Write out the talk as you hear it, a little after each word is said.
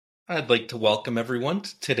I'd like to welcome everyone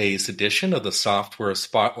to today's edition of the Software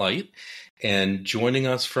Spotlight. And joining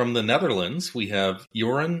us from the Netherlands, we have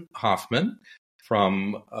Joran Hoffman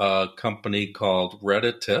from a company called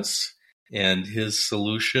Reditus. And his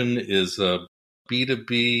solution is a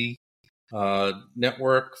B2B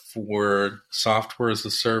network for software as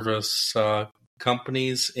a service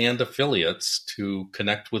companies and affiliates to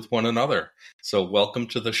connect with one another. So welcome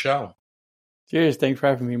to the show. Cheers. Thanks for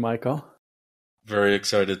having me, Michael. Very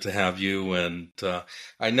excited to have you. And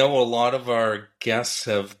I know a lot of our guests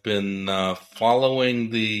have been following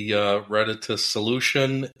the Reditus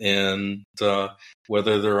solution, and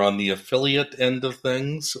whether they're on the affiliate end of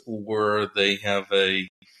things or they have a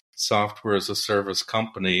software as a service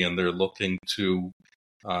company and they're looking to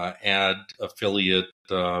add affiliate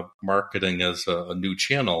marketing as a new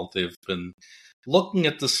channel, they've been looking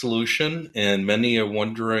at the solution, and many are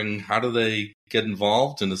wondering, how do they get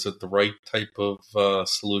involved, and is it the right type of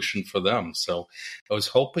solution for them? So I was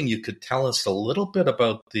hoping you could tell us a little bit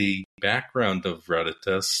about the background of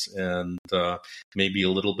Reditus and maybe a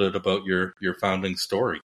little bit about your founding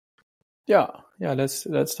story. Yeah. Let's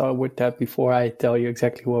start with that before I tell you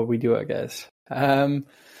exactly what we do, I guess.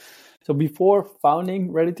 So before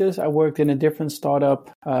founding Reditus, I worked in a different startup,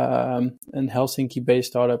 an Helsinki-based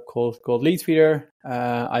startup called Leadfeeder.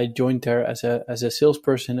 I joined there as a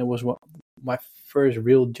salesperson. It was my first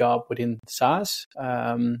real job within SaaS.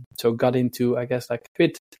 So got into, I guess, like a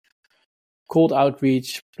bit cold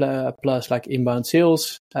outreach plus like inbound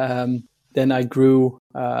sales. Then I grew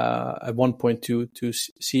at one point to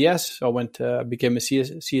CS. So I became a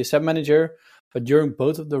CSM manager. But during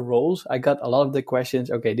both of the roles, I got a lot of the questions,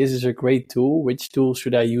 okay, this is a great tool. Which tool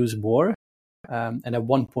should I use more? And at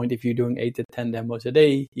one point, if you're doing 8 to 10 demos a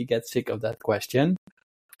day, you get sick of that question.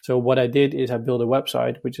 So what I did is I built a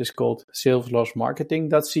website, which is called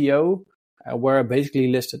saleslossmarketing.co, where I basically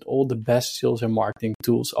listed all the best sales and marketing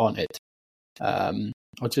tools on it. I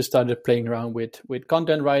just started playing around with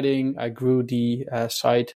content writing. I grew the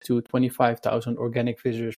site to 25,000 organic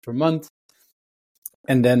visitors per month.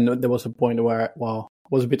 And then there was a point where, it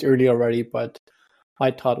was a bit early already, but my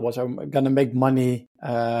thought was I'm going to make money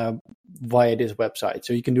via this website.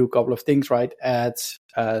 So you can do a couple of things, right? Ads,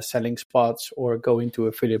 selling spots, or go into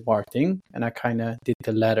affiliate marketing. And I kind of did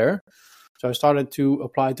the latter. So I started to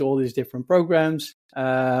apply to all these different programs.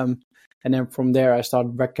 And then from there, I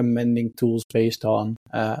started recommending tools based on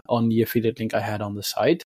the affiliate link I had on the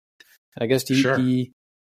site. And I guess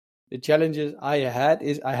the challenges I had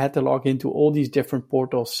is I had to log into all these different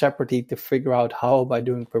portals separately to figure out how am I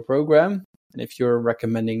doing per program. And if you're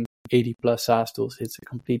recommending 80 plus SaaS tools, it's a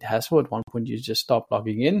complete hassle. At one point, you just stop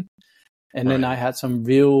logging in. And then I had some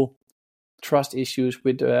real trust issues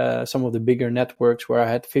with some of the bigger networks where I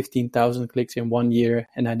had 15,000 clicks in 1 year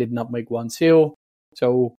and I did not make one sale.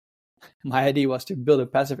 So my idea was to build a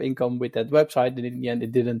passive income with that website. And in the end,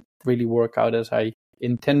 it didn't really work out as I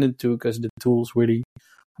intended to because the tools really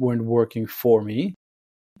weren't working for me.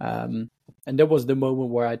 And that was the moment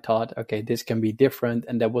where I thought, okay, this can be different.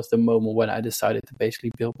 And that was the moment when I decided to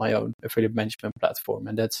basically build my own affiliate management platform.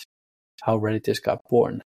 And that's how Reditus got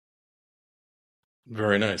born.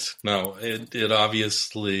 Very nice. Now, it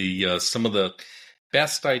obviously, some of the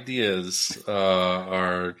best ideas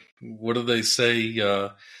are, what do they say?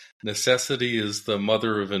 Necessity is the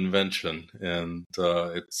mother of invention. And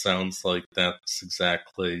it sounds like that's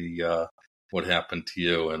exactly what happened to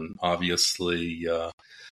you. And obviously, a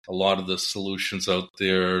lot of the solutions out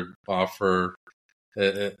there offer,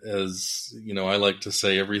 as you know, I like to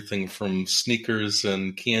say, everything from sneakers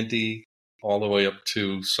and candy all the way up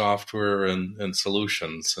to software and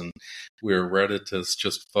solutions. And where Reditus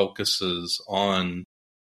just focuses on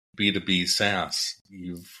B2B SaaS,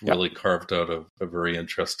 you've really carved out a very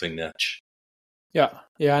interesting niche. Yeah.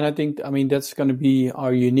 And I think, that's going to be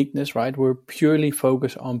our uniqueness, right? We're purely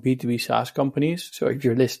focused on B2B SaaS companies. So if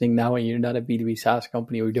you're listening now and you're not a B2B SaaS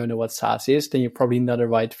company or you don't know what SaaS is, then you're probably not the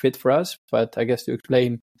right fit for us. But I guess to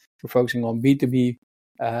explain, we're focusing on B2B,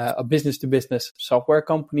 business-to-business software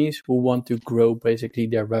companies who want to grow basically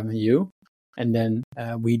their revenue. And then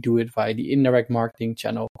we do it via the indirect marketing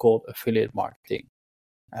channel called affiliate marketing.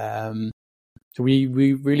 So we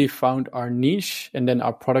really found our niche, and then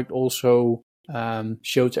our product also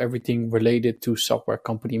shows everything related to software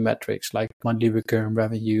company metrics like monthly recurring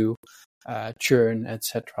revenue, churn,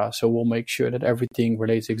 etc. So we'll make sure that everything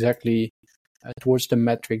relates exactly towards the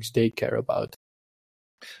metrics they care about.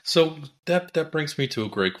 So that brings me to a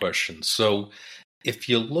great question. So if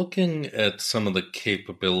you're looking at some of the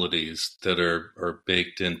capabilities that are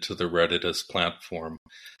baked into the Reditus platform,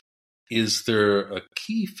 is there a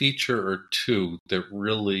key feature or two that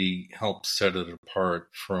really helps set it apart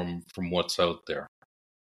from what's out there?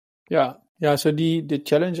 Yeah. So the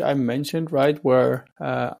challenge I mentioned, right, where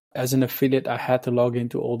as an affiliate I had to log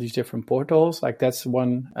into all these different portals, like that's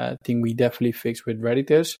one thing we definitely fixed with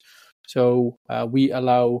Reditus. So we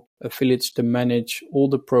allow affiliates to manage all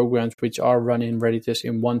the programs which are run in Reditus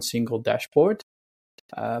in one single dashboard.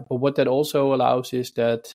 But what that also allows is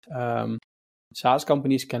that SaaS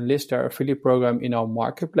companies can list their affiliate program in our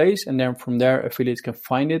marketplace, and then from there affiliates can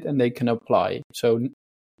find it and they can apply. So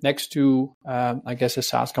next to, I guess, a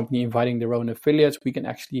SaaS company inviting their own affiliates, we can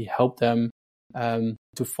actually help them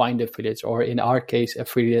to find affiliates, or in our case,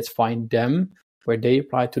 affiliates find them where they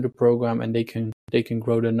apply to the program, and they can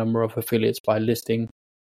grow the number of affiliates by listing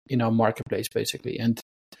in our marketplace, basically. And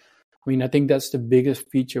I mean, I think that's the biggest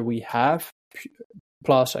feature we have.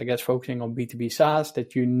 Plus, I guess, focusing on B2B SaaS,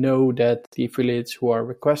 that you know that the affiliates who are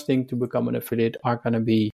requesting to become an affiliate are going to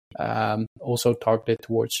be also targeted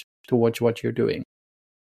towards what you're doing.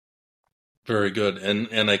 Very good,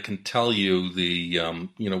 and I can tell you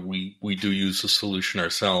we do use the solution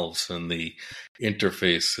ourselves, and the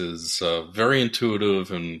interface is very intuitive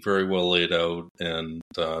and very well laid out, and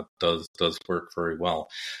does work very well.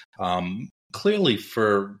 Clearly,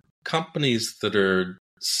 for companies that are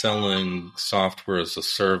selling software as a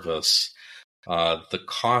service, the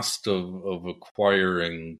cost of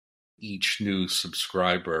acquiring each new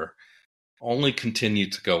subscriber only continue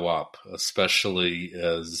to go up, especially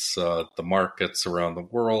as the markets around the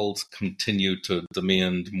world continue to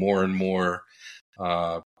demand more and more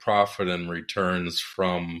profit and returns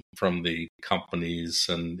from the companies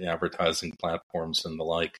and advertising platforms and the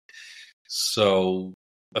like. So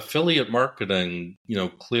affiliate marketing,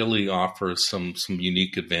 clearly offers some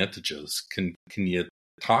unique advantages. Can you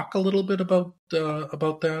talk a little bit about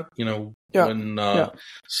that? When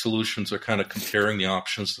solutions are kind of comparing the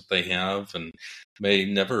options that they have and may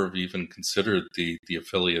never have even considered the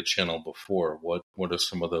affiliate channel before. What are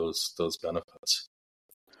some of those benefits?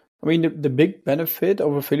 I mean, the big benefit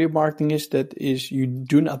of affiliate marketing is you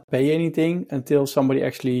do not pay anything until somebody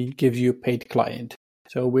actually gives you a paid client.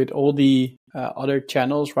 So with all the other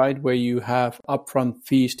channels, right, where you have upfront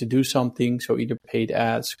fees to do something, so either paid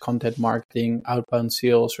ads, content marketing, outbound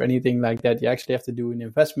sales, or anything like that, you actually have to do an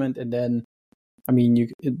investment. And then, I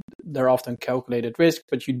mean, they're often calculated risk,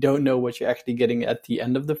 but you don't know what you're actually getting at the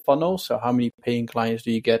end of the funnel. So how many paying clients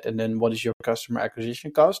do you get? And then what is your customer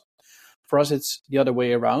acquisition cost? For us, it's the other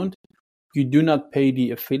way around. You do not pay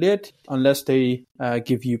the affiliate unless they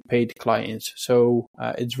give you paid clients. So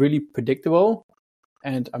it's really predictable.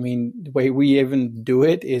 And I mean, the way we even do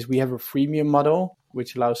it is we have a freemium model,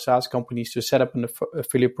 which allows SaaS companies to set up an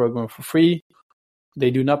affiliate program for free. They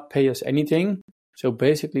do not pay us anything. So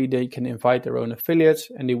basically, they can invite their own affiliates,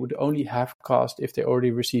 and they would only have cost if they already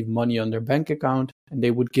receive money on their bank account, and they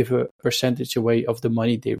would give a percentage away of the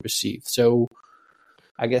money they received. So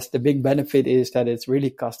I guess the big benefit is that it's really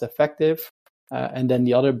cost effective. And then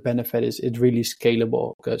the other benefit is it's really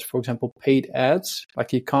scalable because, for example, paid ads,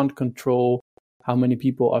 like you can't control how many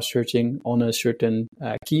people are searching on a certain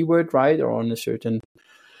keyword, right? Or on a certain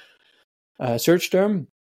search term.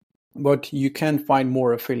 But you can find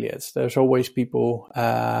more affiliates. There's always people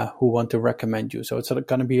who want to recommend you. So it's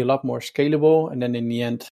going to be a lot more scalable. And then in the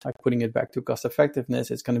end, like putting it back to cost effectiveness,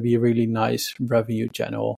 it's going to be a really nice revenue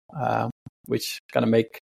channel, which is going to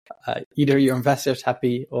make either your investors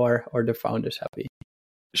happy or the founders happy.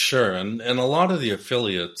 Sure, and a lot of the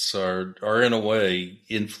affiliates are in a way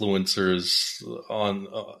influencers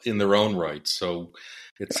in their own right. So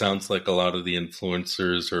it sounds like a lot of the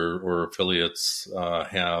influencers or affiliates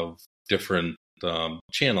have different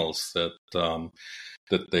channels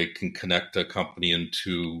that they can connect a company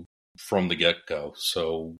into from the get-go.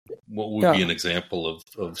 So what would be an example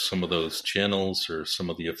of some of those channels or some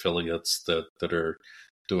of the affiliates that are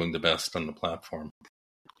doing the best on the platform?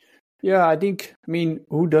 Yeah, I mean,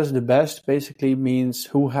 who does the best basically means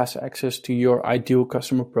who has access to your ideal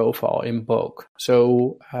customer profile in bulk.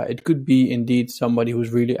 So it could be indeed somebody who's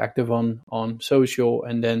really active on social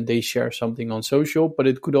and then they share something on social, but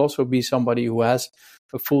it could also be somebody who has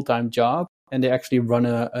a full-time job and they actually run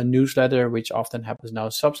a newsletter, which often happens now in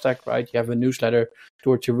Substack, right? You have a newsletter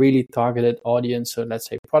towards a really targeted audience. So let's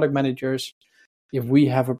say product managers. If we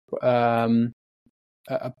have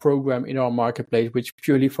a program in our marketplace which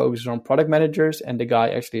purely focuses on product managers and the guy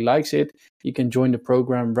actually likes it, he can join the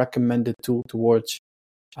program, recommend the tool towards,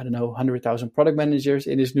 100,000 product managers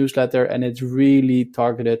in his newsletter, and it's really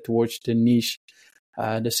targeted towards the niche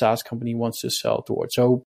the SaaS company wants to sell towards.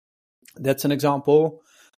 So that's an example,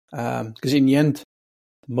 because in the end,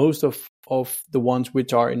 most of the ones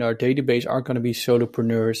which are in our database are going to be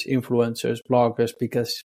solopreneurs, influencers, bloggers,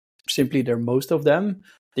 because simply there are most of them.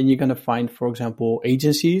 Then you're going to find, for example,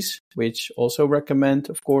 agencies, which also recommend,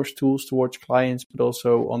 of course, tools towards clients, but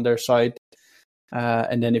also on their site.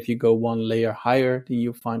 And then if you go one layer higher, then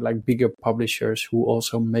you find like bigger publishers who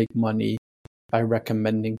also make money by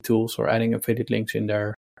recommending tools or adding affiliate links in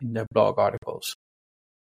their blog articles.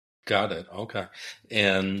 Got it. Okay.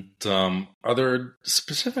 And are there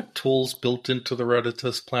specific tools built into the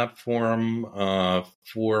Reditus platform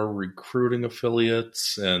for recruiting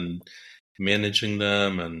affiliates and managing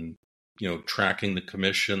them and, tracking the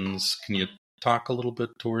commissions? Can you talk a little bit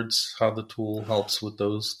towards how the tool helps with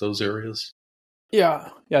those areas? Yeah.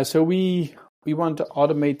 So we want to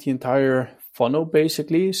automate the entire funnel,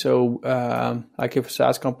 basically. So like if a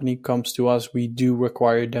SaaS company comes to us, we do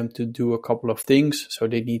require them to do a couple of things. So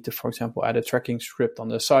they need to, for example, add a tracking script on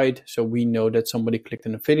the site. So we know that somebody clicked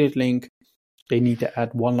an affiliate link. They need to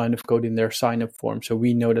add one line of code in their sign-up form. So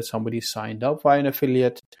we know that somebody signed up via an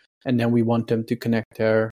affiliate. And then we want them to connect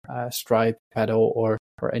their Stripe, Paddle, or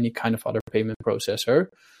any kind of other payment processor.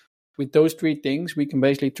 With those three things, we can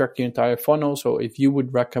basically track the entire funnel. So if you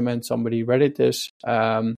would recommend somebody Reditus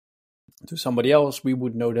to somebody else, we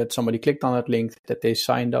would know that somebody clicked on that link, that they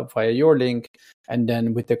signed up via your link. And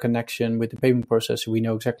then with the connection with the payment processor, we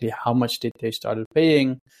know exactly how much did they started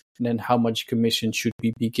paying and then how much commission should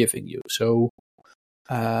we be giving you. So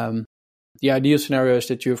the ideal scenario is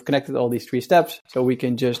that you have connected all these three steps, so we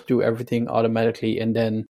can just do everything automatically. And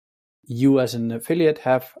then you as an affiliate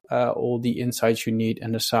have all the insights you need,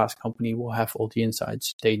 and the SaaS company will have all the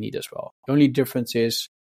insights they need as well. The only difference is,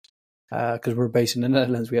 because we're based in the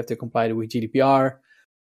Netherlands, we have to comply with GDPR.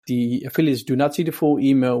 The affiliates do not see the full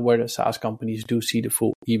email, where the SaaS companies do see the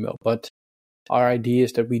full email. But our idea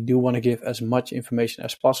is that we do want to give as much information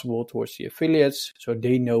as possible towards the affiliates, so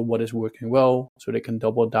they know what is working well, so they can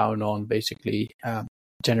double down on basically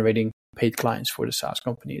generating paid clients for the SaaS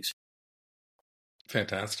companies.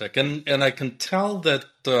 Fantastic. And I can tell that,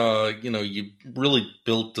 you really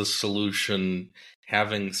built the solution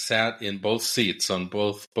having sat in both seats on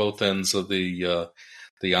both ends of the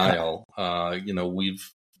aisle.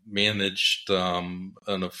 We've managed an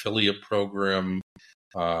affiliate program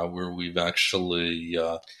where we've actually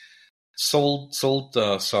sold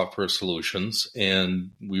software solutions,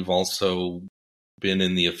 and we've also been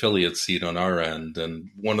in the affiliate seat on our end.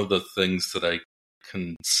 And one of the things that I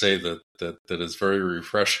can say that is very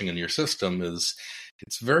refreshing in your system is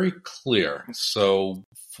it's very clear. So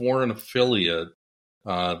for an affiliate,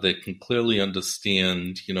 they can clearly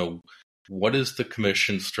understand, what is the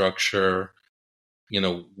commission structure,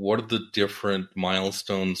 what are the different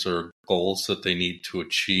milestones or goals that they need to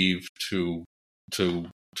achieve to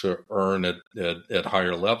earn at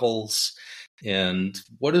higher levels, and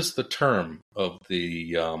what is the term of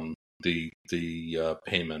the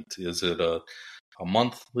payment? Is it a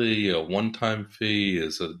monthly, a one-time fee?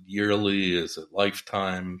 Is it yearly? Is it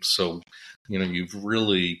lifetime? So, you've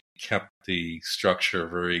really kept the structure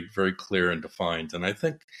very, very clear and defined. And I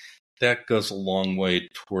think that goes a long way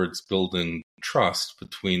towards building trust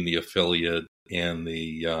between the affiliate and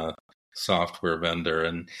the software vendor.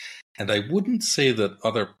 And I wouldn't say that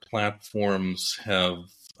other platforms have,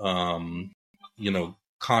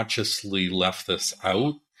 consciously left this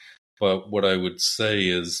out. But what I would say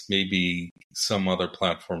is maybe some other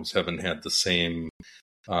platforms haven't had the same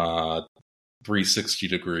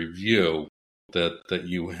 360-degree view that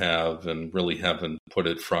you have, and really haven't put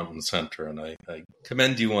it front and center. And I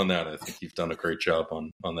commend you on that. I think you've done a great job on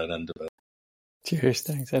that end of it. Cheers,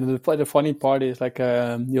 thanks. And the funny part is, like,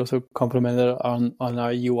 you also complimented on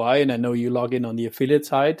our UI, and I know you log in on the affiliate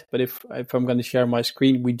side. But if I'm going to share my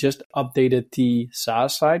screen, we just updated the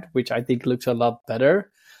SaaS side, which I think looks a lot better.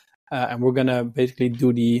 And we're going to basically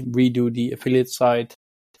redo the affiliate side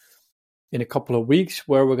in a couple of weeks,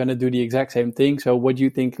 where we're going to do the exact same thing. So what you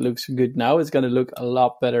think looks good now is going to look a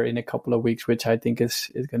lot better in a couple of weeks, which I think is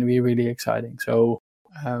going to be really exciting. So,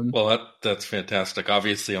 well, that's fantastic.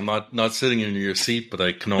 Obviously, I'm not sitting in your seat, but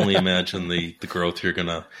I can only imagine the growth you're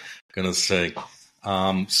gonna say.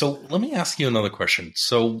 So let me ask you another question.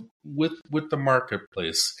 So with the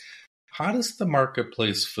marketplace, how does the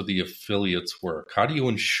marketplace for the affiliates work? How do you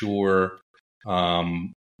ensure,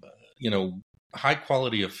 high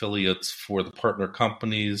quality affiliates for the partner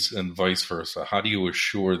companies and vice versa? How do you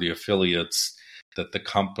assure the affiliates that the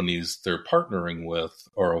companies they're partnering with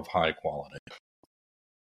are of high quality?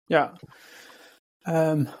 Yeah.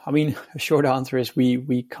 A short answer is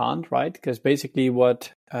we can't, right? Because basically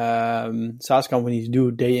what SaaS companies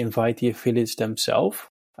do, they invite the affiliates themselves.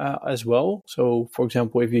 as well. So, for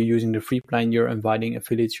example, if you're using the free plan, you're inviting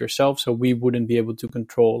affiliates yourself. So we wouldn't be able to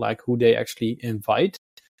control like who they actually invite.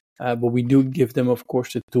 But we do give them, of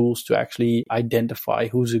course, the tools to actually identify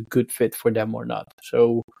who's a good fit for them or not.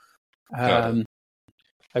 So,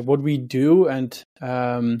 like what we do, and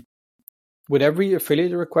with every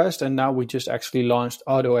affiliate request, and now we just actually launched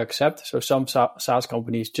auto accept. So some SaaS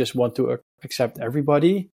companies just want to accept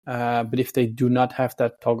everybody, but if they do not have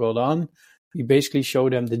that toggled on, we basically show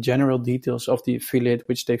them the general details of the affiliate,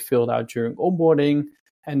 which they filled out during onboarding.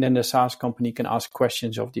 And then the SaaS company can ask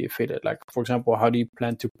questions of the affiliate. Like, for example, how do you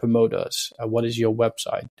plan to promote us? What is your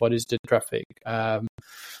website? What is the traffic? Do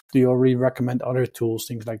you already recommend other tools?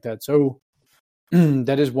 Things like that. So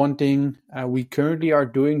that is one thing we currently are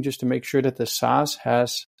doing just to make sure that the SaaS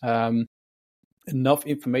has enough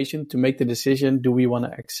information to make the decision. Do we want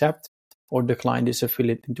to accept or decline this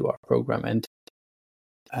affiliate into our program? And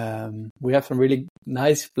we have some really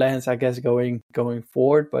nice plans, I guess, going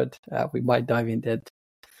forward, but we might dive into that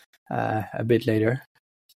a bit later.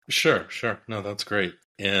 Sure. No, that's great.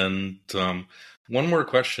 And one more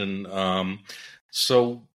question.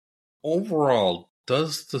 So overall,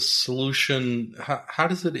 does the solution, how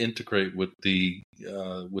does it integrate with the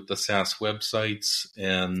SaaS websites,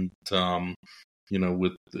 and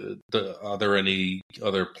with are there any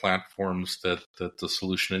other platforms that the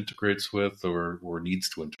solution integrates with or needs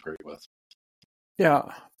to integrate with?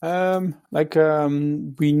 Yeah,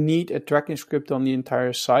 we need a tracking script on the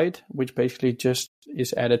entire site, which basically just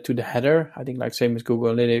is added to the header. I think like same as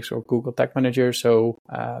Google Analytics or Google Tag Manager. So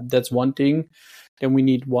that's one thing. Then we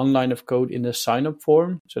need one line of code in the sign-up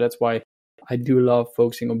form. So that's why I do love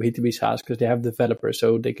focusing on B2B SaaS, because they have developers,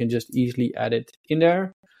 so they can just easily add it in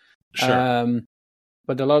there. Sure.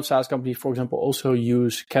 But a lot of SaaS companies, for example, also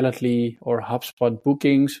use Calendly or HubSpot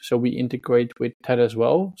bookings. So we integrate with that as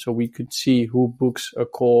well. So we could see who books a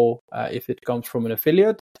call if it comes from an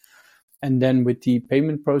affiliate. And then with the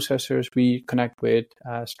payment processors, we connect with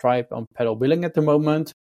Stripe on Pedal Billing at the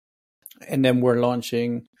moment. And then we're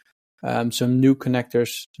launching some new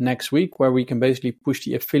connectors next week where we can basically push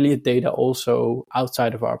the affiliate data also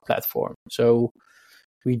outside of our platform. So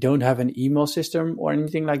we don't have an email system or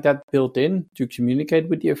anything like that built in to communicate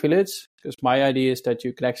with the affiliates, because my idea is that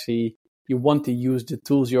you want to use the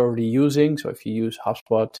tools you're already using. So if you use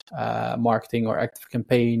HubSpot marketing or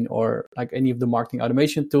ActiveCampaign or like any of the marketing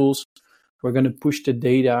automation tools, we're going to push the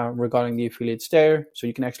data regarding the affiliates there. So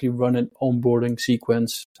you can actually run an onboarding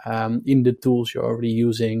sequence in the tools you're already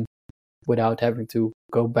using without having to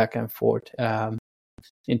go back and forth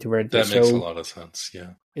into Reditus. That makes a lot of sense,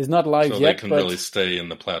 yeah. It's not live yet, they can really stay in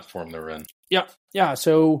the platform they're in. Yeah.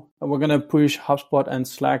 So we're gonna push HubSpot and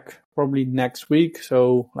Slack probably next week.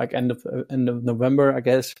 So like end of November, I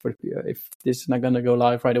guess. But if this is not gonna go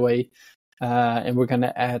live right away, and we're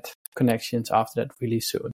gonna add connections after that really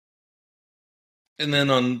soon. And then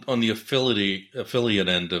on the affiliate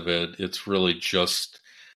end of it, it's really just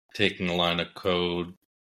taking a line of code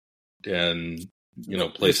and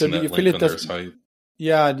placing that link on their site.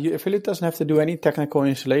 Yeah, the affiliate doesn't have to do any technical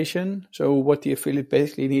installation. So what the affiliate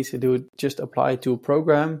basically needs to do is just apply to a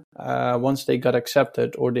program. Once they got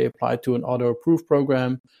accepted or they apply to an auto-approved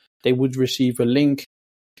program, they would receive a link,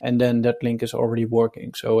 and then that link is already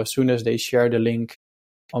working. So as soon as they share the link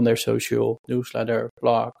on their social, newsletter,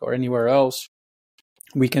 blog, or anywhere else,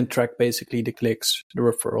 we can track basically the clicks, the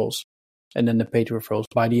referrals, and then the paid referrals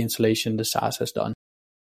by the installation the SaaS has done.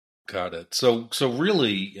 Got it. So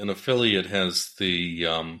really, an affiliate has the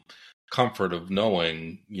comfort of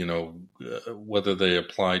knowing, whether they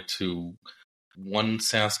apply to one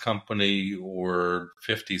SaaS company or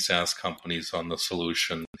 50 SaaS companies on the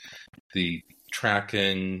solution. The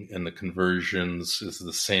tracking and the conversions is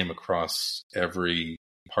the same across every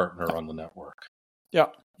partner on the network.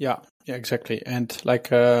 Yeah, exactly. And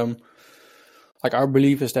like our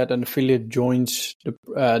belief is that an affiliate joins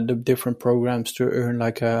the different programs to earn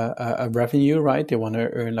like a revenue, right? They want to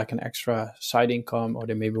earn like an extra side income, or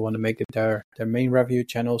they maybe want to make it their main revenue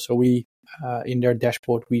channel. So we, in their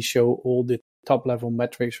dashboard, we show all the top level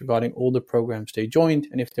metrics regarding all the programs they joined.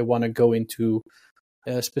 And if they want to go into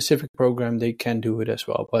a specific program, they can do it as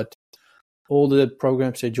well. But all the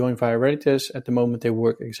programs they join via Reditus, at the moment, they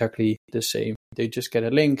work exactly the same. They just get a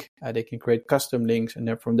link, they can create custom links, and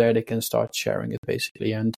then from there they can start sharing it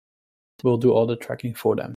basically, and we'll do all the tracking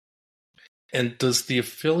for them. And does the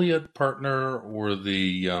affiliate partner or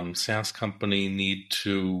the SaaS company need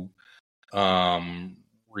to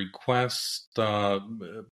request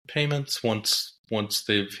payments once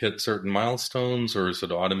they've hit certain milestones, or is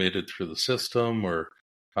it automated through the system, or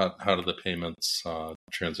how do the payments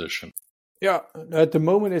transition? Yeah, at the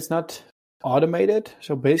moment it's not automated.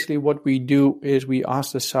 So basically what we do is we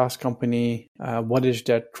ask the SaaS company what is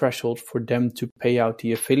their threshold for them to pay out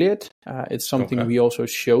the affiliate. It's something we also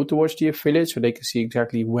show towards the affiliate so they can see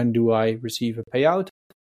exactly when do I receive a payout.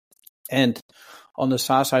 And on the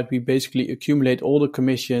SaaS side, we basically accumulate all the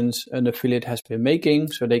commissions an affiliate has been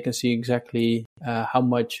making so they can see exactly how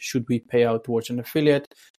much should we pay out towards an affiliate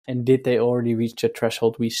and did they already reach the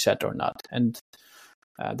threshold we set or not. And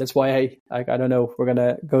that's why I don't know if we're going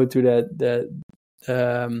to go to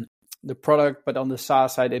the product, but on the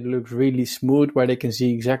SaaS side, it looks really smooth where they can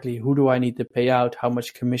see exactly who do I need to pay out, how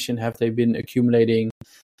much commission have they been accumulating,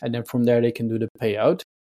 and then from there they can do the payout.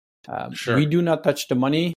 We do not touch the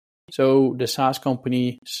money. So the SaaS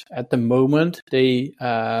companies at the moment, they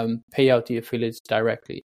pay out the affiliates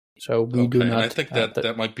directly. So we do not. And I think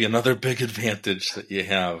that might be another big advantage that you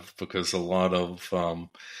have because a lot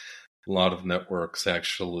of networks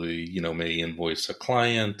actually, may invoice a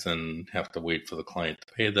client and have to wait for the client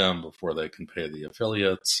to pay them before they can pay the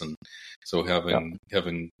affiliates. And so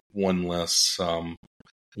having one less,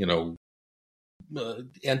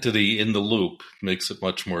 entity in the loop makes it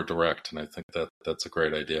much more direct. And I think that's a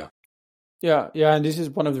great idea. Yeah. And this is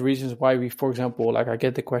one of the reasons why we, for example, I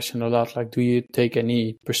get the question a lot, do you take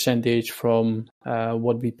any percentage from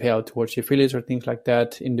what we pay out towards the affiliates or things like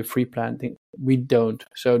that in the free plan? We don't.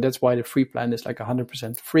 So that's why the free plan is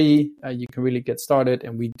 100% free. You can really get started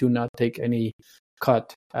and we do not take any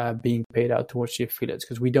cut being paid out towards the affiliates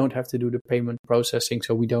because we don't have to do the payment processing.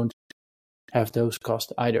 So we don't have those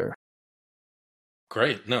costs either.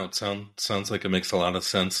 Great. No, it sounds like it makes a lot of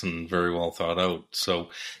sense and very well thought out. So,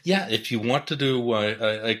 yeah, if you want to do,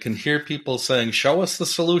 I can hear people saying, "Show us the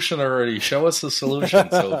solution already. Show us the solution."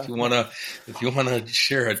 So, if you want to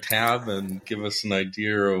share a tab and give us an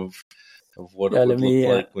idea of what it would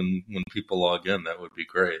look like when people log in, that would be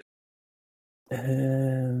great.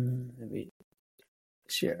 Let me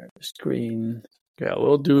share the screen. Yeah,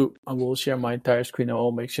 I will share my entire screen.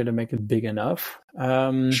 I'll make sure to make it big enough.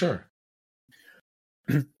 Sure.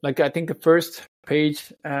 I think the first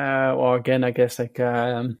page, or again, I guess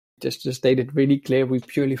just to state it really clear, we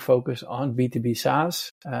purely focus on B2B SaaS.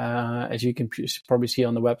 As you can probably see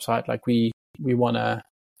on the website, we want to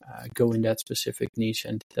go in that specific niche,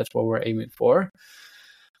 and that's what we're aiming for.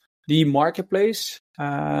 The marketplace,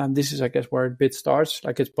 this is, I guess, where a bit starts.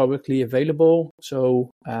 It's publicly available,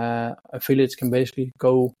 so affiliates can basically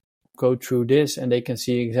go through this and they can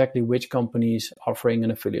see exactly which companies offering an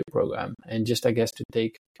affiliate program. And just, I guess, to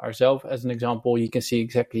take ourselves as an example, you can see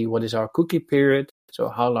exactly what is our cookie period. So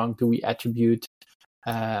how long do we attribute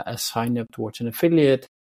a sign up towards an affiliate?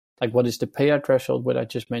 What is the payout threshold, what I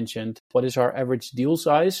just mentioned? What is our average deal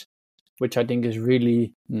size? Which I think is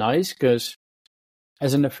really nice because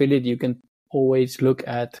as an affiliate, you can always look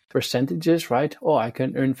at percentages, right? Oh, I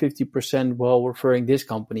can earn 50% while referring this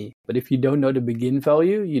company. But if you don't know the begin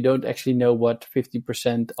value, you don't actually know what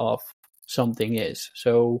 50% of something is.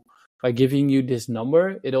 So by giving you this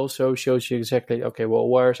number, it also shows you exactly, okay, well,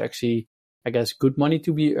 where's actually, I guess, good money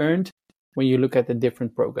to be earned when you look at the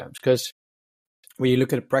different programs. Because when you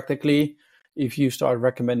look at it practically, if you start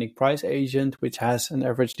recommending Price Agent, which has an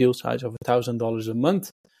average deal size of $1,000 a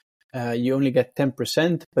month, you only get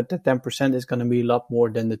 10%, but that 10% is going to be a lot more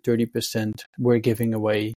than the 30% we're giving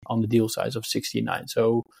away on the deal size of 69.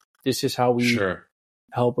 So this is how we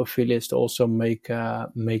help affiliates to also make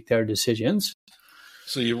their decisions.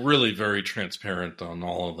 So you're really very transparent on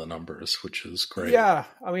all of the numbers, which is great. Yeah,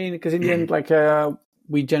 because in the end,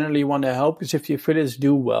 we generally want to help because if the affiliates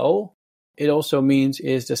do well, it also means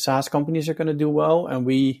is the SaaS companies are going to do well, and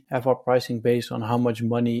we have our pricing based on how much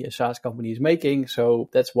money a SaaS company is making. So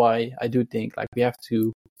that's why I do think we have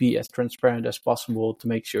to be as transparent as possible to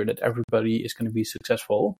make sure that everybody is going to be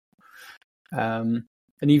successful. And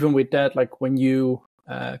even with that, when you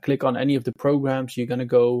click on any of the programs, you're going to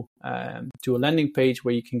go to a landing page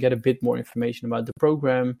where you can get a bit more information about the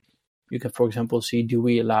program. You can, for example, see, do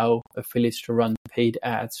we allow affiliates to run paid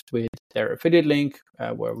ads with their affiliate link,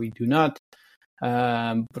 where we do not.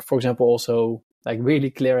 But for example, also really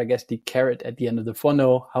clear, I guess, the carrot at the end of the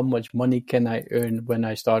funnel. How much money can I earn when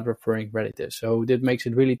I start referring Reditus? So that makes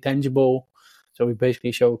it really tangible. So we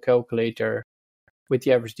basically show a calculator with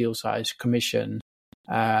the average deal size, commission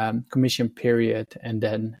period, and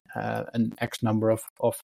then an X number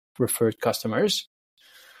of referred customers.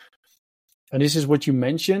 And this is what you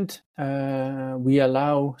mentioned. We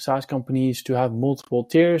allow SaaS companies to have multiple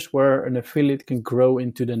tiers where an affiliate can grow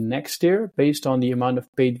into the next tier based on the amount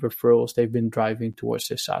of paid referrals they've been driving towards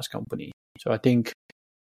this SaaS company. So I think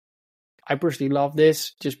I personally love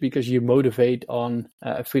this just because you motivate on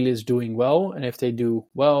affiliates doing well. And if they do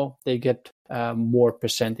well, they get more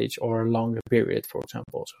percentage or a longer period, for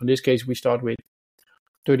example. So in this case, we start with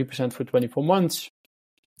 30% for 24 months.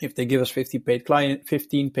 If they give us 15 paid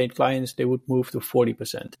clients, they would move to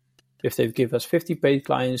 40%. If they give us 50 paid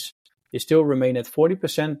clients, they still remain at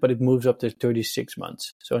 40%, but it moves up to 36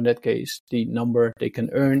 months. So in that case, the number they can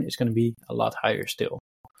earn is going to be a lot higher still.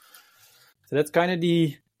 So that's kind of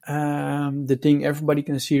the thing everybody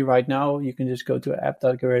can see right now. You can just go to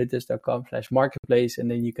app.reditus.com/marketplace,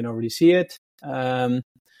 and then you can already see it. And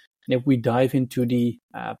if we dive into the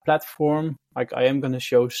platform, like I am going to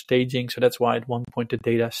show staging, so that's why at one point the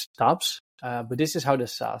data stops. But this is how the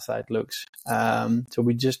SaaS side looks. So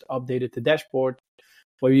we just updated the dashboard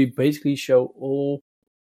where we basically show all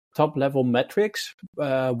top level metrics,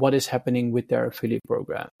 what is happening with their affiliate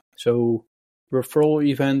program. So referral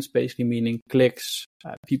events, basically meaning clicks,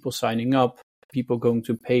 people signing up, people going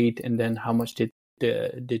to paid, and then how much did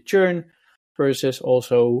the churn, versus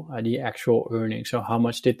also the actual earnings. So how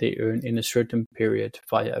much did they earn in a certain period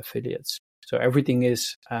via affiliates. So everything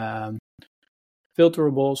is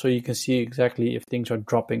filterable, so you can see exactly if things are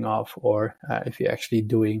dropping off or if you're actually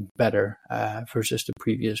doing better versus the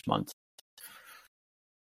previous month.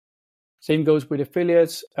 Same goes with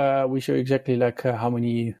affiliates. We show exactly like how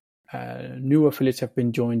many new affiliates have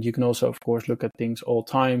been joined. You can also, of course, look at things all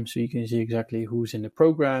time, so you can see exactly who's in the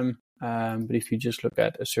program. But if you just look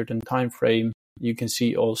at a certain time frame, you can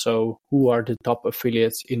see also who are the top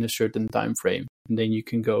affiliates in a certain time frame. And then you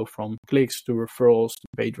can go from clicks to referrals to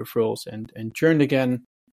paid referrals and churn again.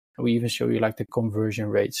 And we even show you like the conversion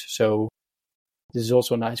rates. So this is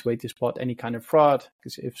also a nice way to spot any kind of fraud,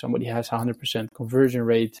 because if somebody has 100% conversion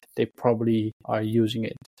rate, they probably are using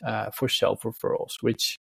it for self-referrals,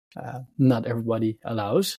 which not everybody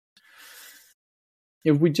allows.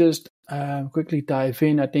 If we just quickly dive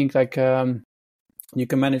in, I think like you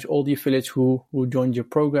can manage all the affiliates who joined your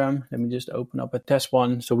program. Let me just open up a test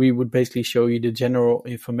one. So we would basically show you the general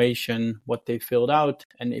information, what they filled out,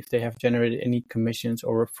 and if they have generated any commissions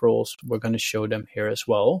or referrals, we're going to show them here as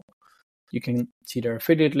well. You can see their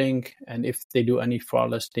affiliate link, and if they do any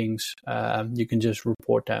fraudulent things, you can just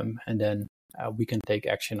report them, and then we can take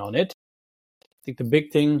action on it. I think the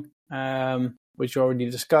big thing, which you already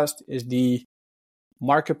discussed, is the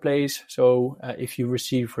marketplace. So if you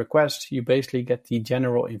receive requests, you basically get the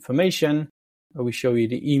general information. We show you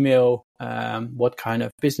the email, what kind of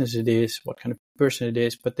business it is, what kind of person it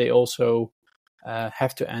is, but they also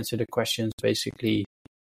have to answer the questions basically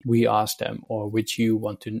we ask them or which you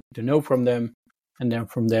want to know from them. And then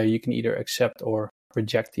from there, you can either accept or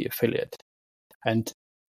reject the affiliate. And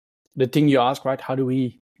the thing you ask, right, how do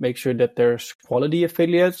we make sure that there's quality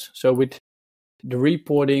affiliates? So with the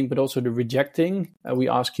reporting, but also the rejecting, we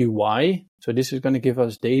ask you why. So this is going to give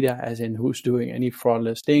us data as in who's doing any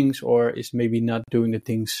fraudulent things or is maybe not doing the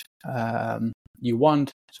things you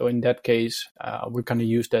want. So in that case, we're going to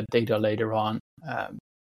use that data later on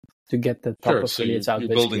to get the top affiliates out. You're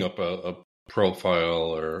building up a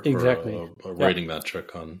profile or a rating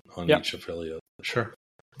metric on each affiliate. Sure.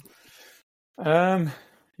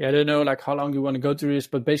 I don't know like how long you want to go through this,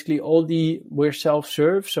 but basically we're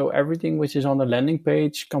self-serve. So everything which is on the landing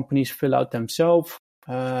page, companies fill out themselves.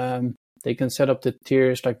 They can set up the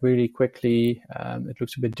tiers like really quickly. It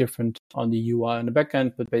looks a bit different on the UI on the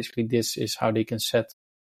backend, but basically this is how they can set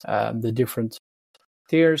the different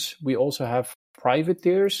tiers. We also have private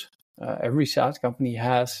tiers. Every SaaS company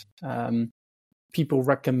has people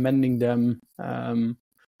recommending them.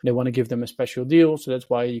 They want to give them a special deal. So that's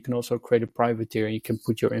why you can also create a private tier. You can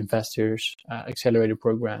put your investors, accelerator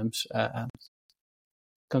programs,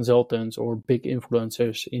 consultants, or big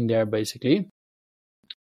influencers in there, basically.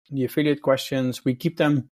 The affiliate questions, we keep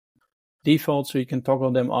them default so you can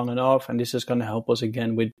toggle them on and off. And this is going to help us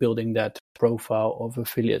again with building that profile of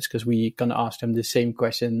affiliates, because we're going to ask them the same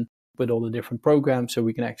question with all the different programs so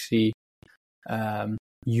we can actually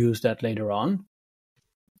use that later on.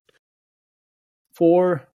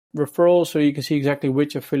 For referrals, so you can see exactly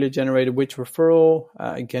which affiliate generated which referral.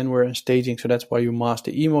 Again, we're in staging, so that's why you mask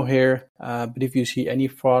the email here. But if you see any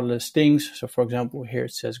fraudulent things, so for example, here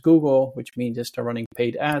it says Google, which means it's they're running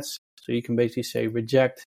paid ads. So you can basically say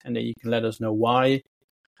reject, and then you can let us know why.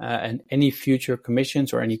 And any future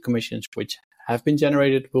commissions or any commissions which have been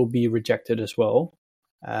generated will be rejected as well.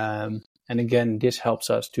 And again, this helps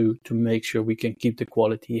us to make sure we can keep the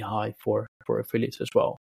quality high for affiliates as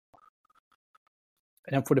well.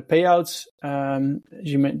 And then for the payouts,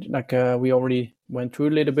 as you mentioned, we already went through a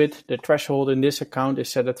little bit, the threshold in this account is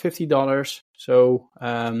set at $50. So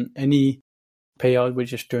any payout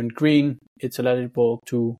which is turned green, it's eligible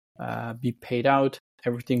to be paid out.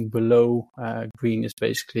 everything below green is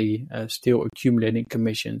basically still accumulating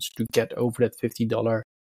commissions to get over that $50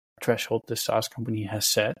 threshold the SaaS company has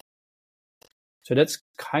set. So that's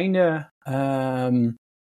kind of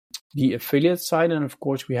the affiliate side, and of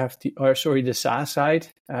course we have the SaaS side.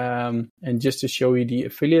 And just to show you the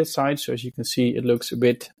affiliate side, so as you can see, it looks a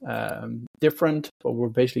bit different, but we're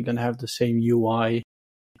basically going to have the same UI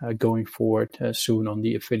going forward soon on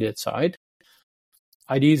the affiliate side.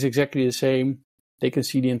 ID is exactly the same. They can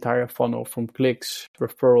see the entire funnel from clicks,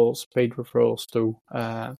 referrals, paid referrals to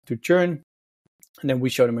churn, and then we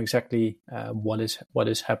show them exactly what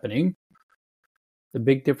is happening. The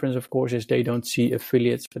big difference, of course, is they don't see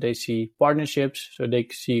affiliates, but they see partnerships. So they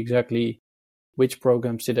see exactly which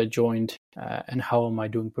programs did I join and how am I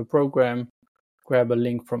doing per program. Grab a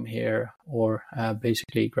link from here, or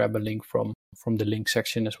basically grab a link from the link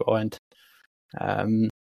section as well. And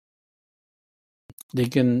they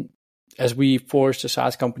can, as we force the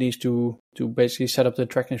SaaS companies to basically set up the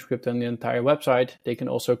tracking script on the entire website, they can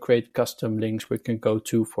also create custom links we can go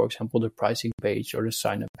to, for example, the pricing page or the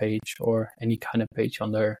sign up page or any kind of page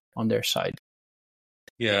on their site.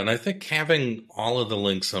 Yeah, and I think having all of the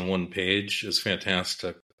links on one page is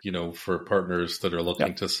fantastic, for partners that are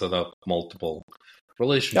looking to set up multiple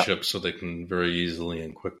relationships so they can very easily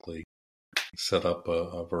and quickly set up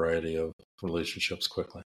a variety of relationships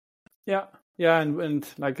quickly. Yeah, and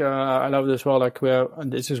like I love it as well. Like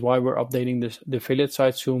this is why we're updating the affiliate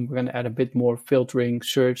site soon. We're going to add a bit more filtering,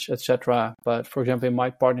 search, etc. But for example, in my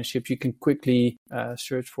partnerships, you can quickly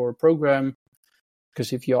search for a program,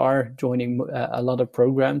 because if you are joining a lot of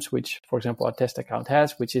programs, which for example our test account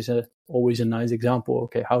has, which is always a nice example.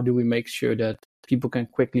 Okay, how do we make sure that people can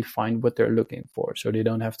quickly find what they're looking for, so they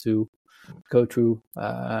don't have to go through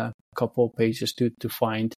a couple of pages to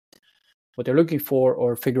find what they're looking for,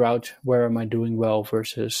 or figure out where am I doing well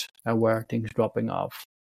versus where are things dropping off.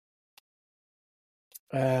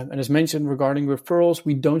 And as mentioned regarding referrals,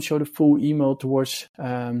 we don't show the full email towards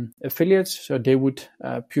affiliates, so they would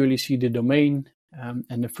purely see the domain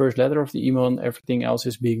and the first letter of the email, and everything else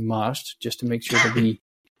is being masked just to make sure that we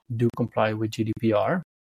do comply with GDPR.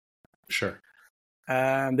 Sure.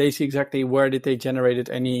 They see exactly where did they generated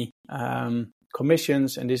any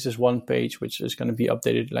commissions, and this is one page which is going to be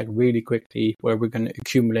updated like really quickly, where we're going to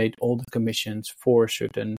accumulate all the commissions for a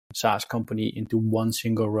certain SaaS company into one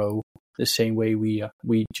single row, the same way we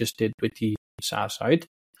just did with the SaaS site.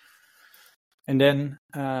 And then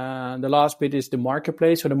the last bit is the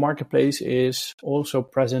marketplace. So the marketplace is also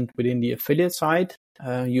present within the affiliate side.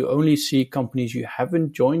 You only see companies you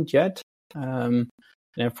haven't joined yet. And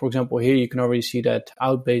for example, here you can already see that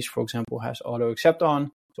Outbase, for example, has auto accept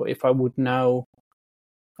on. So if I would now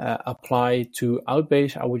apply to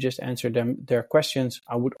Outbase, I would just answer their questions.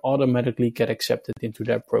 I would automatically get accepted into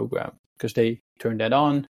their program because they turned that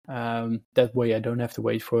on. That way I don't have to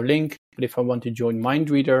wait for a link. But if I want to join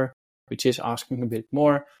MindReader, which is asking a bit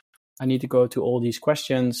more, I need to go to all these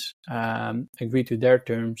questions, agree to their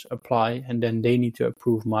terms, apply, and then they need to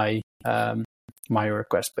approve my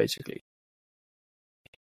request basically.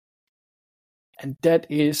 And that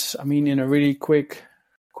is, in a really quick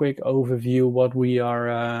overview what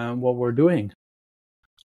we're doing.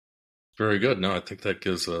 Very good. No, I think that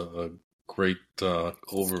gives a great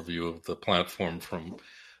overview of the platform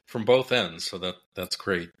from both ends. So that's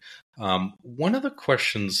great. One of the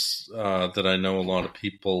questions that I know a lot of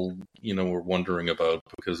people, were wondering about,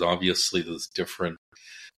 because obviously there's different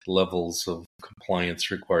levels of compliance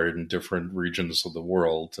required in different regions of the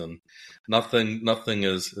world, and nothing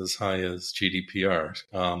is as high as GDPR.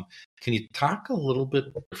 Can you talk a little bit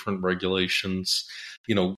about different regulations,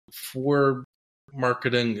 for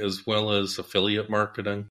marketing as well as affiliate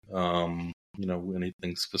marketing?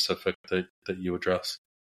 Anything specific that you address?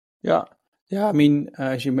 Yeah.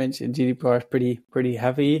 As you mentioned, GDPR is pretty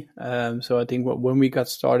heavy. So I think when we got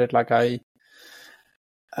started, I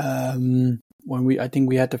think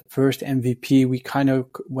we had the first MVP, we kind of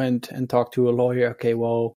went and talked to a lawyer. Okay,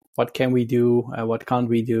 well, what can we do? What can't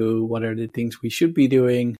we do? What are the things we should be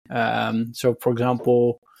doing? So, for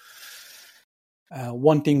example,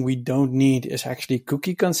 one thing we don't need is actually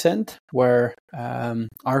cookie consent, where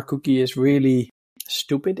our cookie is really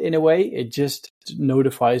stupid in a way. It just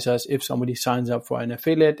notifies us if somebody signs up for an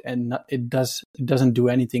affiliate, and it doesn't do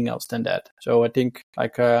anything else than that. So I think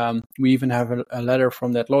we even have a letter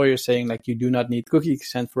from that lawyer saying you do not need cookie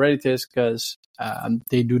consent for Reditus because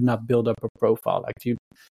they do not build up a profile. The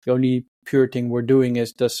only pure thing we're doing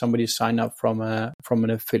is, does somebody sign up from an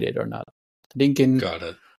affiliate or not? I think Got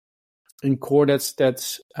it. in core that's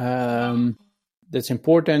that's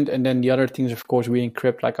important. And then the other things, of course, we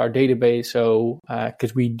encrypt like our database. So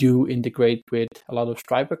because we do integrate with a lot of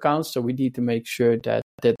Stripe accounts, so we need to make sure that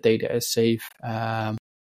that data is safe.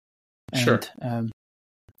 Sure. And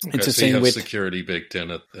okay, it's the so you same have with security baked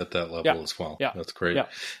in at that level as well. Yeah. That's great. Yeah.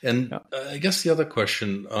 And Yeah. I guess the other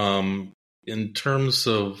question, in terms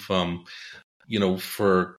of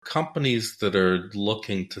for companies that are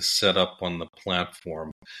looking to set up on the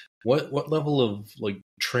platform, what level of like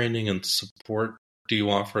training and support do you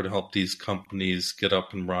offer to help these companies get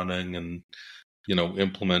up and running and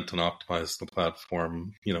implement and optimize the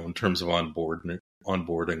platform, in terms of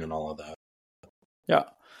onboarding and all of that? Yeah.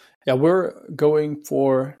 Yeah, we're going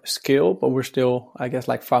for scale, but we're still, I guess,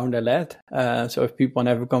 like founder-led. So if people want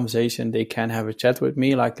to have a conversation, they can have a chat with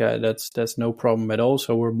me. Like that's no problem at all.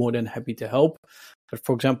 So we're more than happy to help. But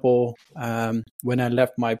for example, when I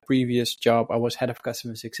left my previous job, I was head of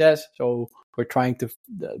customer success. So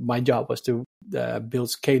my job was to build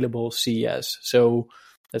scalable CES. So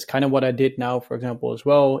that's kind of what I did now, for example, as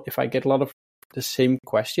well. If I get a lot of the same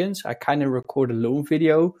questions, I kind of record a long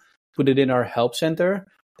video, put it in our help center.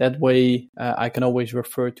 That way, I can always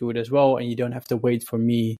refer to it as well, and you don't have to wait for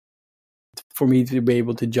me to be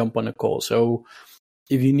able to jump on a call. So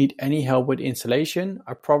if you need any help with installation,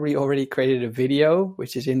 I probably already created a video,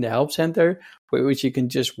 which is in the help center, which you can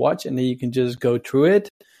just watch, and then you can just go through it.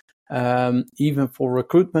 Even for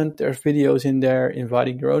recruitment, there's videos in there.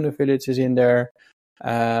 Inviting your own affiliates is in there.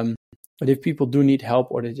 But if people do need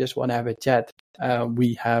help or they just want to have a chat,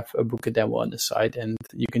 we have a book a demo on the site, and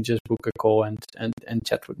you can just book a call and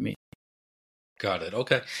chat with me. Got it.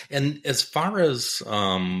 Okay. And as far as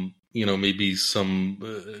maybe some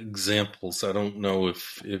examples, I don't know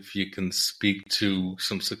if you can speak to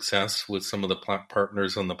some success with some of the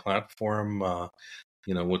partners on the platform.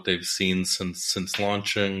 What they've seen since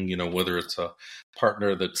launching, whether it's a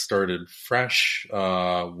partner that started fresh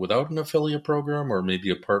without an affiliate program, or maybe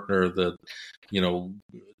a partner that,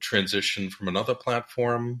 transitioned from another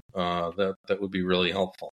platform, that would be really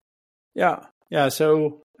helpful. Yeah.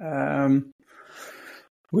 So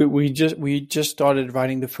we just started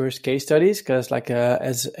writing the first case studies because, like,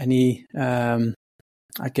 as any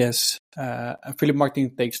I guess affiliate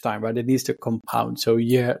marketing takes time, right? It needs to compound. So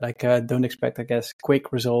don't expect, I guess,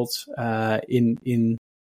 quick results in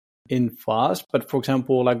fast. But for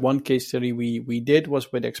example, like one case study we did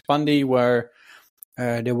was with Expandi, where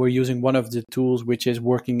they were using one of the tools which is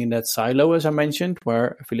working in that silo, as I mentioned,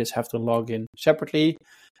 where affiliates have to log in separately.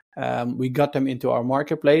 We got them into our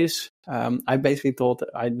marketplace. I basically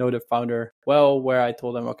I know the founder well, where I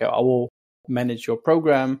told them, okay, I will manage your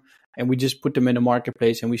program. And we just put them in the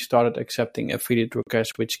marketplace, and we started accepting affiliate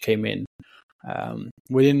requests, which came in.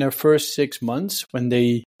 Within their first 6 months, when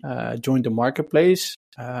they joined the marketplace,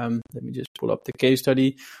 let me just pull up the case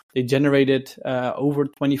study, they generated over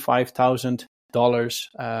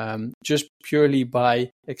 $25,000 just purely by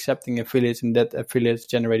accepting affiliates, and that affiliates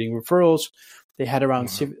generating referrals. They had around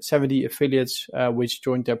 70 affiliates which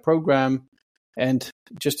joined their program. And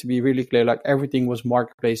just to be really clear, like everything was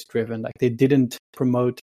marketplace driven. Like they didn't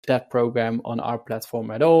promote that program on our platform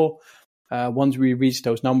at all. Once we reached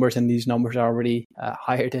those numbers, and these numbers are already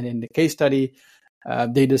higher than in the case study,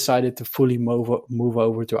 they decided to fully move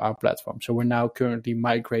over to our platform. So we're now currently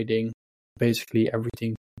migrating basically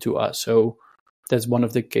everything to us. So that's one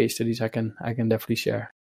of the case studies I can definitely share.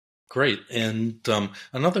 Great. And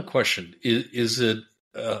another question, is it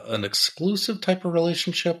an exclusive type of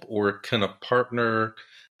relationship, or can a partner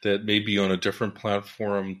that may be on a different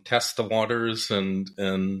platform test the waters and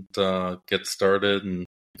get started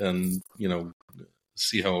and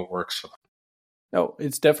see how it works for them? No,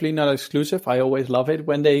 it's definitely not exclusive. I always love it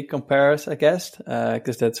when they compare us, I guess,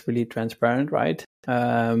 because that's really transparent, right?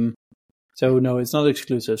 So no, it's not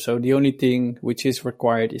exclusive. So the only thing which is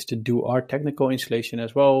required is to do our technical installation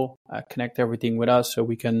as well, connect everything with us, so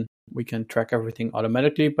we can track everything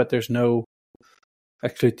automatically. But there's no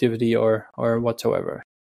exclusivity or whatsoever.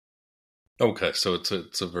 Okay, so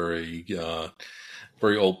it's a very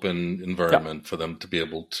very open environment for them to be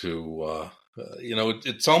able to.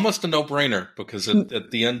 It's almost a no-brainer, because at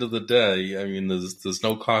the end of the day, I mean, there's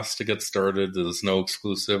no cost to get started. There's no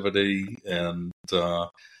exclusivity, and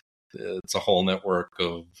it's a whole network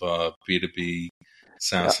of B2B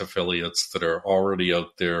SaaS affiliates that are already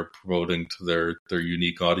out there promoting to their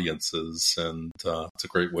unique audiences, and it's a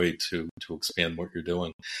great way to expand what you're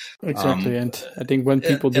doing. Exactly, and I think when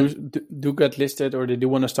people do get listed, or they do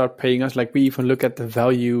want to start paying us, like we even look at the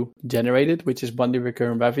value generated, which is monthly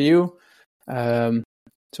recurring revenue.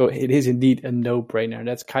 So it is indeed a no-brainer.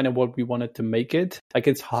 That's kind of what we wanted to make it. Like,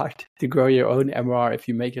 it's hard to grow your own MRR if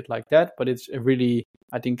you make it like that, but it's a really,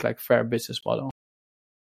 I think, like fair business model.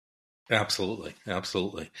 Absolutely,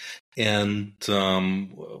 absolutely. And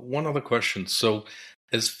one other question. So,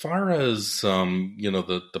 as far as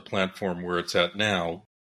the platform where it's at now,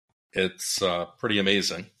 it's pretty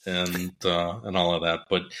amazing and all of that.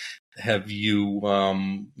 But have you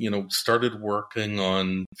started working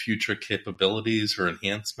on future capabilities or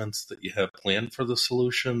enhancements that you have planned for the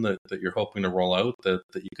solution that you're hoping to roll out that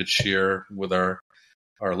you could share with our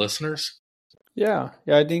listeners? Yeah,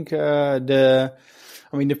 I think the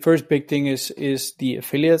first big thing is the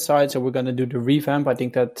affiliate side. So we're going to do the revamp. I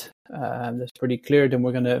think that's pretty clear. Then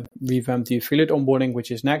we're going to revamp the affiliate onboarding, which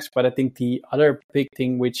is next. But I think the other big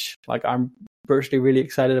thing, which like I'm personally really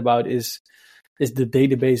excited about, is the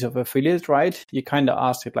database of affiliates. Right? You kind of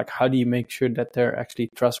asked it like, how do you make sure that they're actually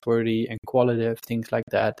trustworthy and qualitative, things like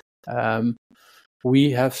that.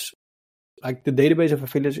 We have like the database of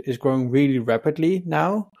affiliates is growing really rapidly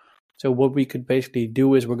now. So what we could basically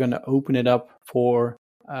do is we're going to open it up for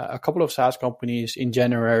a couple of SaaS companies in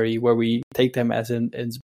January, where we take them as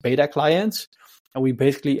beta clients, and we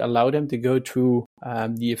basically allow them to go through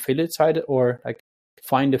the affiliate side or like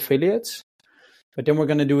find affiliates. But then we're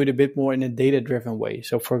going to do it a bit more in a data-driven way.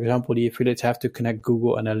 So for example, the affiliates have to connect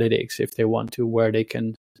Google Analytics if they want to, where they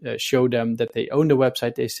can show them that they own the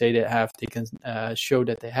website they say they have. They can show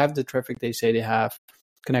that they have the traffic they say they have.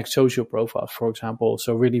 Connect social profiles, for example.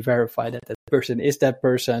 So really verify that that person is that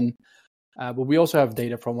person. But we also have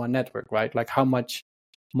data from our network, right? Like how much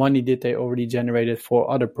money did they already generated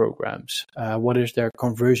for other programs? What is their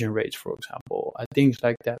conversion rates, for example? Things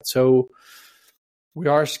like that. So we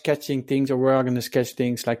are sketching things, or we are going to sketch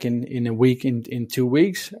things like in a week, in 2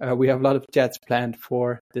 weeks. We have a lot of chats planned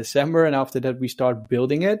for December, and after that we start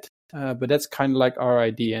building it. But that's kind of like our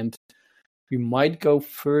idea. And we might go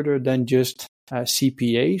further than just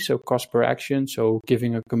CPA, so cost per action, so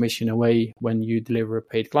giving a commission away when you deliver a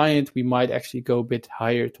paid client. We might actually go a bit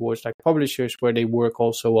higher towards like publishers, where they work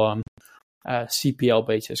also on CPL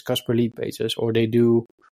basis, cost per lead basis, or they do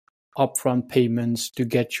upfront payments to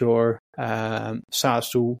get your SaaS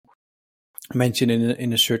to mention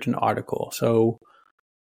in a certain article. So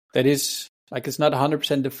that is like, it's not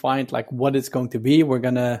 100% defined like what it's going to be. We're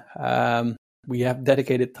gonna we have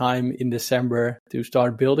dedicated time in December to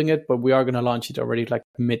start building it, but we are going to launch it already like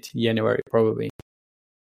mid-January, probably.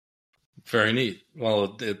 Very neat.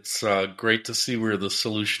 Well, it's great to see where the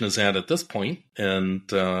solution is at this point, and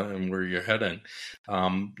where you're heading.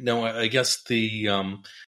 Now, I guess the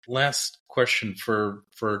last question for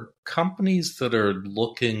companies that are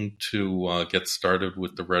looking to get started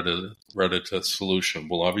with the Reditus solution.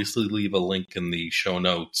 We'll obviously leave a link in the show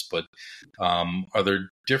notes, but are there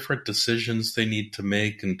different decisions they need to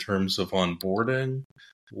make in terms of onboarding,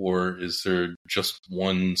 or is there just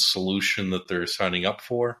one solution that they're signing up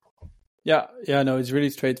for? Yeah, no, it's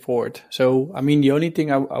really straightforward. So, I mean, the only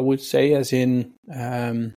thing I would say, as in,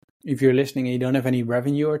 if you're listening and you don't have any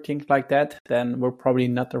revenue or things like that, then we're probably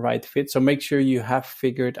not the right fit. So make sure you have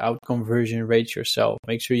figured out conversion rates yourself.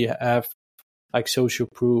 Make sure you have like social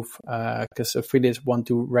proof, because affiliates want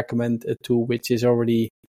to recommend a tool which is already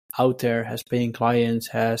out there, has paying clients,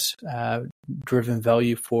 has driven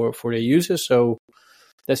value for their users. So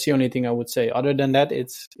that's the only thing I would say. Other than that,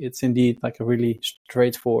 it's indeed like a really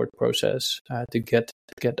straightforward process to get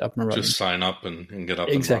up and running. Just sign up and get up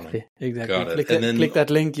and running. Exactly. Got it. Click that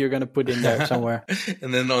link you're going to put in there somewhere.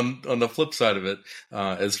 And then on the flip side of it,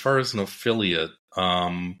 as far as an affiliate,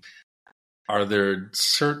 are there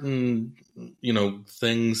certain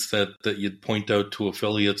things that you'd point out to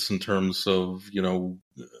affiliates in terms of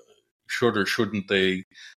should or shouldn't they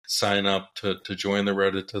sign up to join the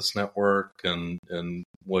Reditus network, and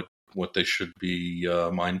what they should be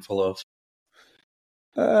mindful of?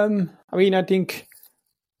 I mean, I think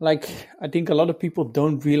a lot of people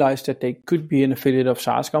don't realize that they could be an affiliate of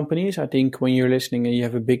SaaS companies. I think when you're listening and you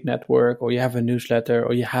have a big network, or you have a newsletter,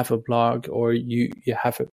 or you have a blog, or you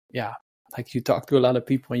have like you talk to a lot of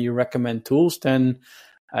people and you recommend tools, then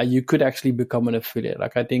you could actually become an affiliate.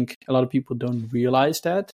 Like, I think a lot of people don't realize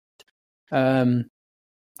that.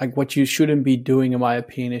 Like, what you shouldn't be doing, in my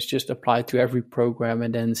opinion, is just apply to every program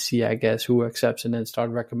and then see, I guess, who accepts and then start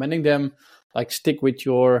recommending them. Like, stick with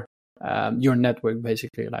your network,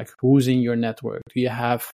 basically. Like, who's in your network? Do you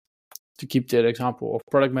have, to keep the example of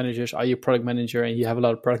product managers, are you a product manager and you have a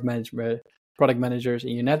lot of product managers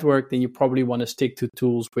in your network? Then you probably want to stick to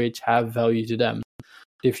tools which have value to them.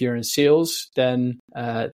 If you're in sales, then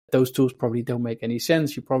those tools probably don't make any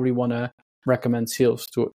sense. You probably want to recommend sales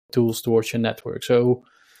tools towards your network. So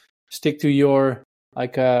stick to your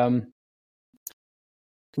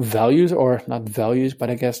values, or not values, but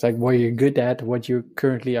I guess like what you're good at, what you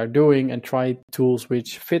currently are doing, and try tools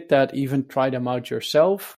which fit that. Even try them out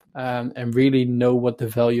yourself, and really know what the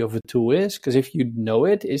value of a tool is. Because if you know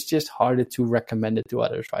it, it's just harder to recommend it to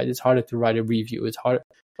others, right? It's harder to write a review.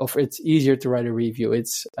 It's easier to write a review.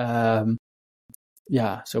 It's so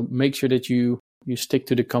make sure that you stick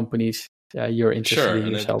to the companies you're interested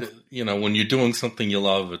in yourself. And when you're doing something you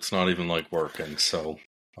love, it's not even like working. So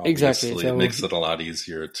Exactly. obviously, it makes it a lot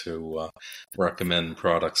easier to recommend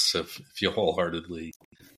products if you wholeheartedly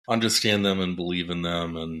understand them and believe in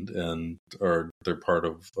them, and or they're part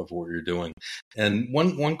of what you're doing. And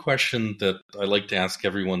one question that I like to ask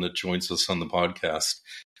everyone that joins us on the podcast: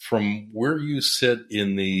 from where you sit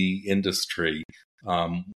in the industry,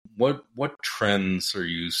 what trends are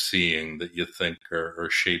you seeing that you think are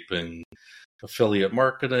shaping affiliate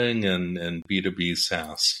marketing and B2B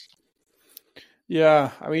SaaS?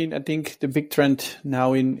 Yeah, I mean, I think the big trend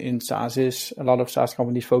now in SaaS is a lot of SaaS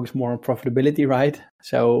companies focus more on profitability, right?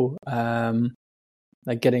 So,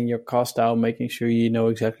 like getting your cost down, making sure you know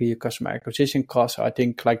exactly your customer acquisition costs. So I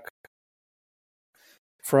think like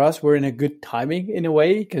for us, we're in a good timing in a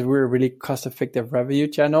way because we're a really cost-effective revenue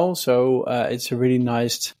channel. So it's a really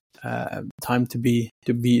nice time to be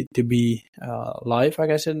live, I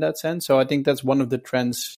guess, in that sense. So I think that's one of the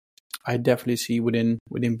trends I definitely see within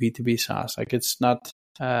B2B SaaS. Like it's not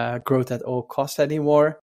growth at all costs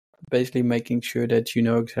anymore. Basically making sure that you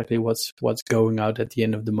know exactly what's going out at the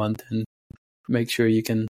end of the month, and make sure you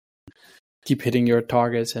can keep hitting your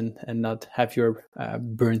targets and not have your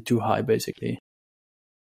burn too high, basically.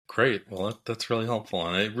 Great. Well, that's really helpful.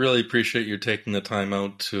 And I really appreciate you taking the time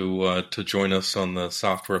out to join us on the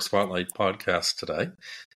Software Spotlight podcast today.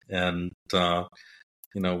 And, I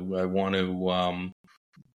want to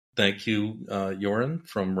thank you, Joran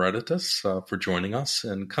from Reditus, for joining us.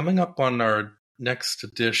 And coming up on our next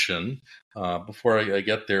edition, before I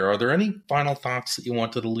get there, are there any final thoughts that you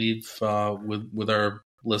wanted to leave with our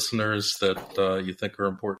listeners that you think are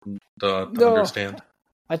important to understand?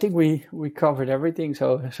 I think we covered everything.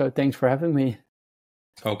 So thanks for having me.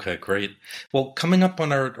 Okay, great. Well, coming up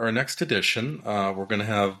on our next edition, we're going to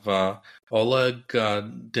have Oleg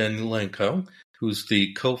Danilenko, who's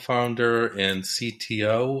the co-founder and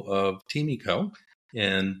CTO of Teamico.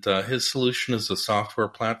 And his solution is a software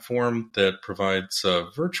platform that provides a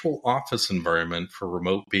virtual office environment for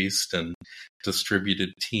remote-based and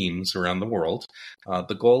distributed teams around the world.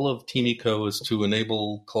 The goal of Teamico is to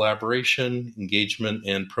enable collaboration, engagement,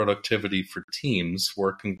 and productivity for teams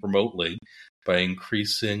working remotely by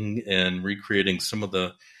increasing and recreating some of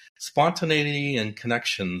the spontaneity and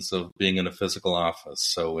connections of being in a physical office.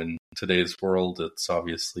 So in today's world, it's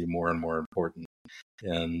obviously more and more important.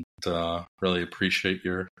 And really appreciate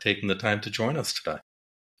your taking the time to join us today.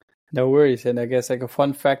 No worries. And I guess like a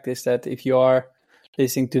fun fact is that if you are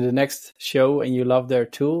listening to the next show and you love their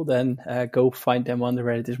tool, then go find them on the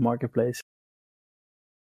Reditus marketplace.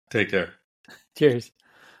 Take care. Cheers.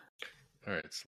 All right.